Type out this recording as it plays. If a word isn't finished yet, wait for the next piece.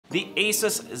The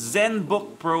Asus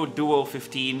Zenbook Pro Duo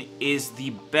 15 is the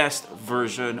best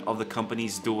version of the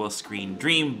company's dual screen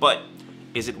dream, but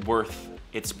is it worth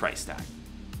its price tag?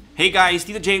 Hey guys,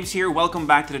 Tito James here. Welcome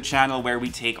back to the channel where we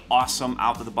take awesome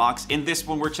out of the box. In this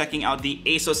one, we're checking out the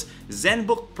Asus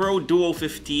Zenbook Pro Duo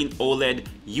 15 OLED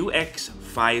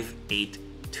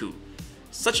UX582.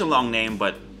 Such a long name,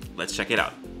 but let's check it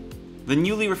out. The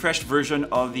newly refreshed version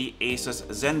of the Asus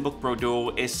Zenbook Pro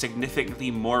Duo is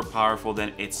significantly more powerful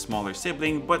than its smaller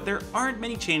sibling, but there aren't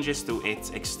many changes to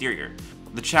its exterior.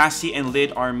 The chassis and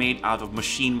lid are made out of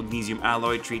machined magnesium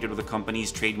alloy treated with the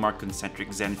company's trademark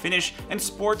concentric zen finish and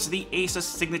sports the Asus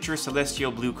signature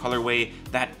celestial blue colorway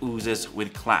that oozes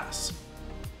with class.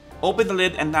 Open the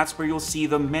lid and that's where you'll see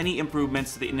the many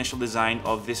improvements to the initial design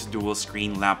of this dual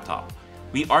screen laptop.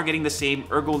 We are getting the same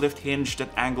ergo lift hinge that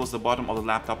angles the bottom of the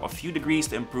laptop a few degrees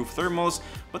to improve thermals,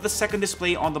 but the second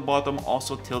display on the bottom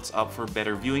also tilts up for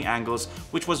better viewing angles,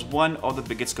 which was one of the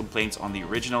biggest complaints on the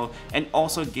original, and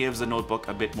also gives the notebook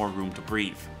a bit more room to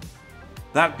breathe.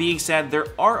 That being said, there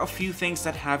are a few things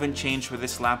that haven't changed with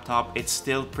this laptop. It's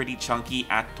still pretty chunky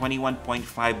at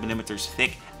 21.5mm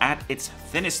thick at its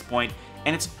thinnest point,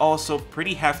 and it's also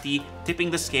pretty hefty,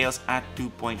 tipping the scales at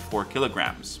 2.4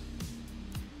 kilograms.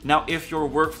 Now, if your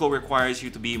workflow requires you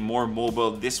to be more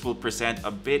mobile, this will present a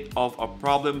bit of a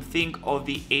problem. Think of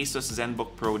the Asus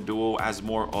Zenbook Pro Duo as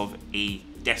more of a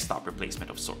desktop replacement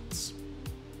of sorts.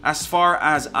 As far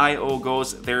as I/O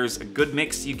goes, there's a good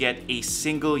mix. You get a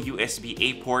single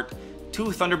USB-A port,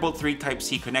 two Thunderbolt 3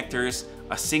 Type-C connectors,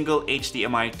 a single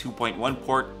HDMI 2.1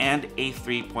 port, and a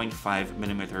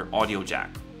 3.5mm audio jack.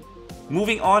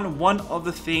 Moving on, one of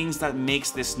the things that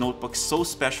makes this notebook so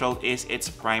special is its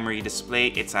primary display.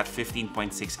 It's at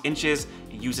 15.6 inches,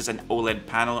 it uses an OLED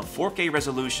panel, 4K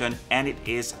resolution, and it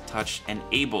is touch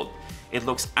enabled. It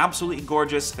looks absolutely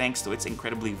gorgeous thanks to its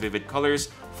incredibly vivid colors,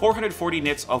 440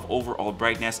 nits of overall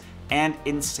brightness, and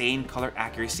insane color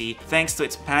accuracy thanks to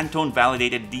its Pantone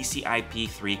validated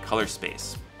DCI-P3 color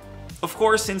space. Of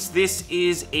course, since this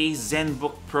is a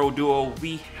Zenbook Pro Duo,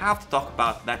 we have to talk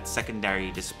about that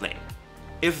secondary display.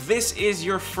 If this is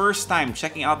your first time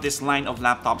checking out this line of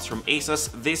laptops from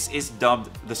Asus, this is dubbed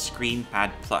the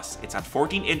ScreenPad Plus. It's at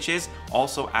 14 inches,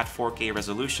 also at 4K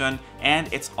resolution, and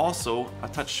it's also a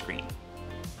touchscreen.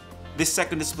 This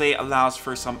second display allows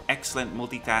for some excellent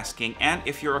multitasking, and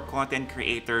if you're a content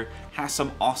creator, has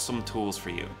some awesome tools for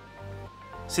you.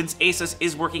 Since Asus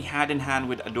is working hand in hand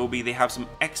with Adobe, they have some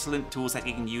excellent tools that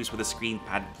you can use with the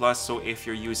ScreenPad Plus, so if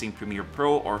you're using Premiere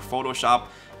Pro or Photoshop,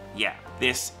 yeah,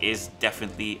 this is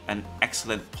definitely an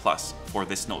excellent plus for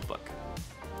this notebook.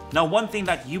 Now, one thing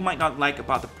that you might not like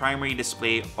about the primary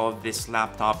display of this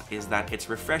laptop is that its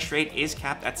refresh rate is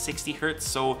capped at 60 Hz,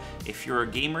 so if you're a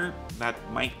gamer, that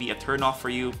might be a turnoff for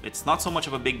you. It's not so much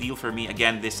of a big deal for me.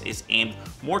 Again, this is aimed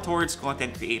more towards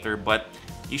content creator, but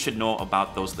you should know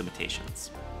about those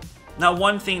limitations. Now,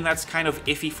 one thing that's kind of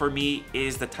iffy for me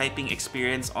is the typing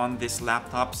experience on this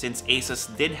laptop, since Asus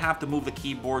did have to move the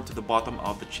keyboard to the bottom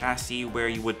of the chassis where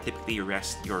you would typically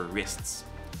rest your wrists.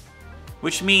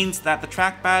 Which means that the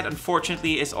trackpad,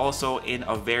 unfortunately, is also in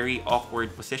a very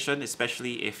awkward position,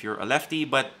 especially if you're a lefty,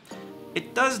 but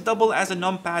it does double as a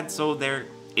numpad, so there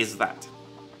is that.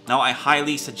 Now, I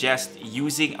highly suggest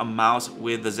using a mouse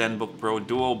with the Zenbook Pro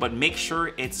Duo, but make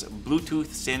sure it's Bluetooth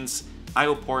since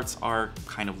I/O ports are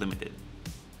kind of limited.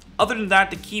 Other than that,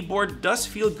 the keyboard does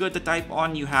feel good to type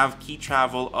on. You have key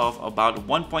travel of about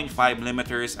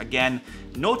 1.5mm. Again,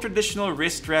 no traditional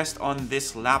wrist rest on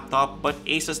this laptop, but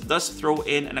Asus does throw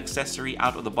in an accessory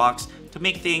out of the box to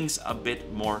make things a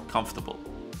bit more comfortable.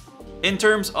 In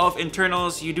terms of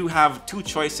internals, you do have two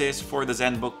choices for the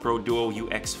Zenbook Pro Duo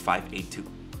UX582.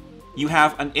 You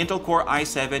have an Intel Core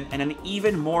i7 and an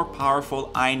even more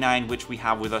powerful i9, which we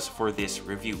have with us for this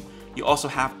review. You also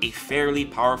have a fairly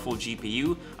powerful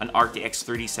GPU, an RTX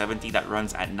 3070 that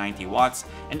runs at 90 watts,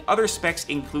 and other specs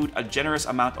include a generous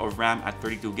amount of RAM at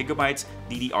 32GB,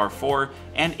 DDR4,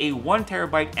 and a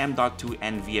 1TB M.2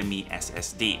 NVMe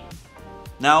SSD.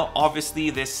 Now, obviously,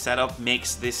 this setup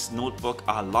makes this notebook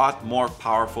a lot more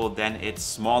powerful than its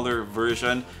smaller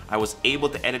version. I was able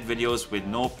to edit videos with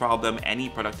no problem. Any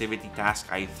productivity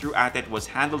task I threw at it was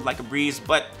handled like a breeze,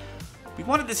 but we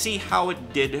wanted to see how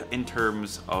it did in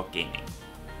terms of gaming.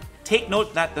 Take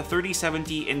note that the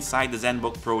 3070 inside the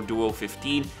Zenbook Pro Duo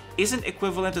 15 isn't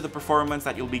equivalent to the performance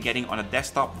that you'll be getting on a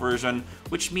desktop version,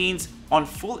 which means on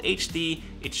full HD,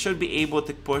 it should be able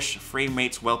to push frame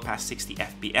rates well past 60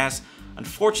 FPS.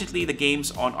 Unfortunately, the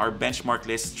games on our benchmark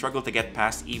list struggle to get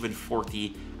past even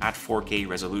 40 at 4K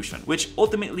resolution, which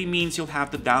ultimately means you'll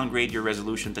have to downgrade your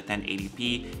resolution to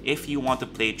 1080p if you want to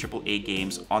play AAA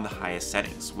games on the highest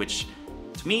settings, which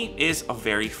to me is a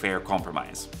very fair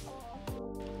compromise.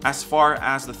 As far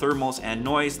as the thermals and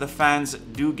noise, the fans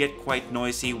do get quite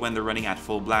noisy when they're running at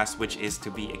full blast, which is to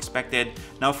be expected.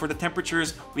 Now for the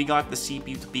temperatures, we got the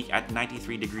CPU to peak at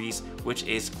 93 degrees, which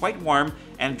is quite warm,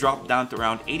 and drop down to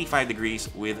around 85 degrees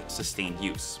with sustained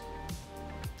use.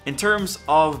 In terms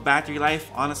of battery life,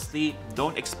 honestly,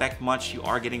 don't expect much. You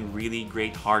are getting really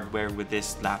great hardware with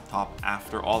this laptop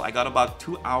after all. I got about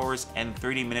 2 hours and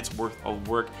 30 minutes worth of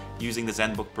work using the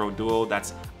Zenbook Pro Duo.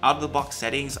 That's out of the box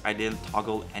settings. I didn't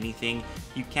toggle anything.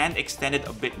 You can extend it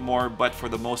a bit more, but for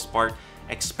the most part,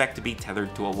 expect to be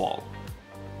tethered to a wall.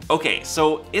 Okay,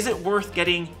 so is it worth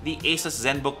getting the Asus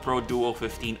Zenbook Pro Duo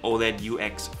 15 OLED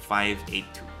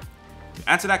UX582? To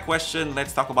answer that question,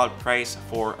 let's talk about price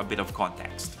for a bit of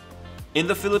context. In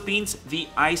the Philippines, the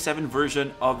i7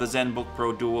 version of the Zenbook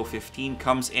Pro Duo 15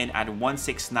 comes in at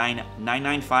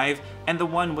 169,995, and the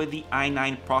one with the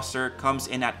i9 processor comes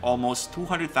in at almost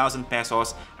 200,000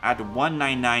 pesos at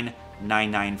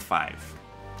 199,995.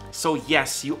 So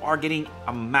yes, you are getting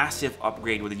a massive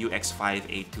upgrade with the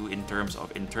UX582 in terms of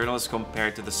internals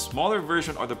compared to the smaller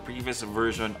version or the previous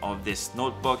version of this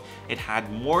notebook. It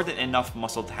had more than enough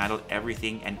muscle to handle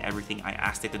everything I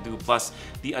asked it to do. Plus,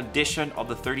 the addition of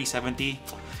the 3070,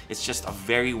 it's just a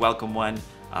very welcome one.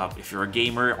 If you're a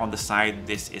gamer on the side,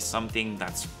 this is something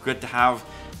that's good to have.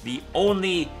 The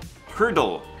only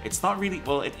hurdle, it's not really,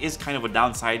 well, it is kind of a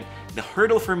downside. The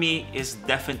hurdle for me is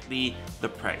definitely the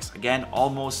price. Again,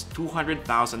 almost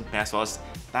 200,000 pesos.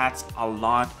 That's a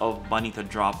lot of money to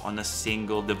drop on a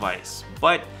single device.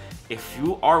 But if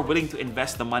you are willing to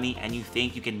invest the money and you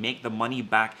think you can make the money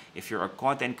back, if you're a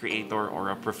content creator or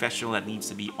a professional that needs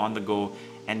to be on the go,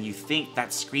 and you think that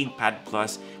ScreenPad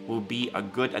Plus will be a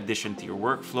good addition to your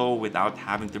workflow without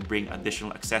having to bring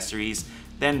additional accessories,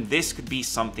 then this could be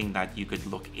something that you could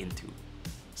look into.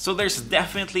 So there's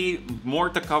definitely more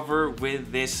to cover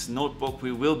with this notebook.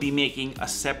 We will be making a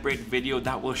separate video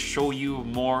that will show you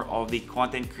more of the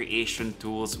content creation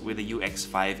tools with the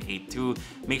UX582.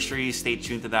 Make sure you stay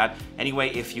tuned to that. Anyway,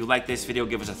 if you like this video,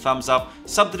 give us a thumbs up,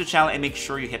 sub to the channel, and make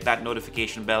sure you hit that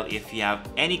notification bell if you have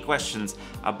any questions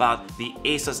about the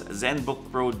Asus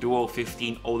Zenbook Pro Duo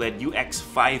 15 OLED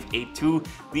UX582.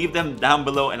 Leave them down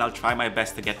below and I'll try my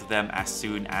best to get to them as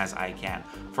soon as I can.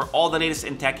 For all the latest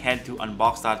in tech, head to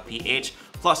Unbox PH.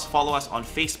 Plus, follow us on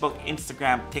Facebook,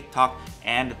 Instagram, TikTok,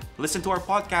 and listen to our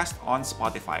podcast on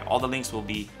Spotify. All the links will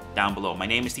be down below. My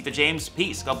name is Tito James.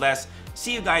 Peace. God bless.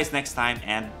 See you guys next time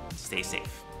and stay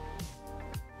safe.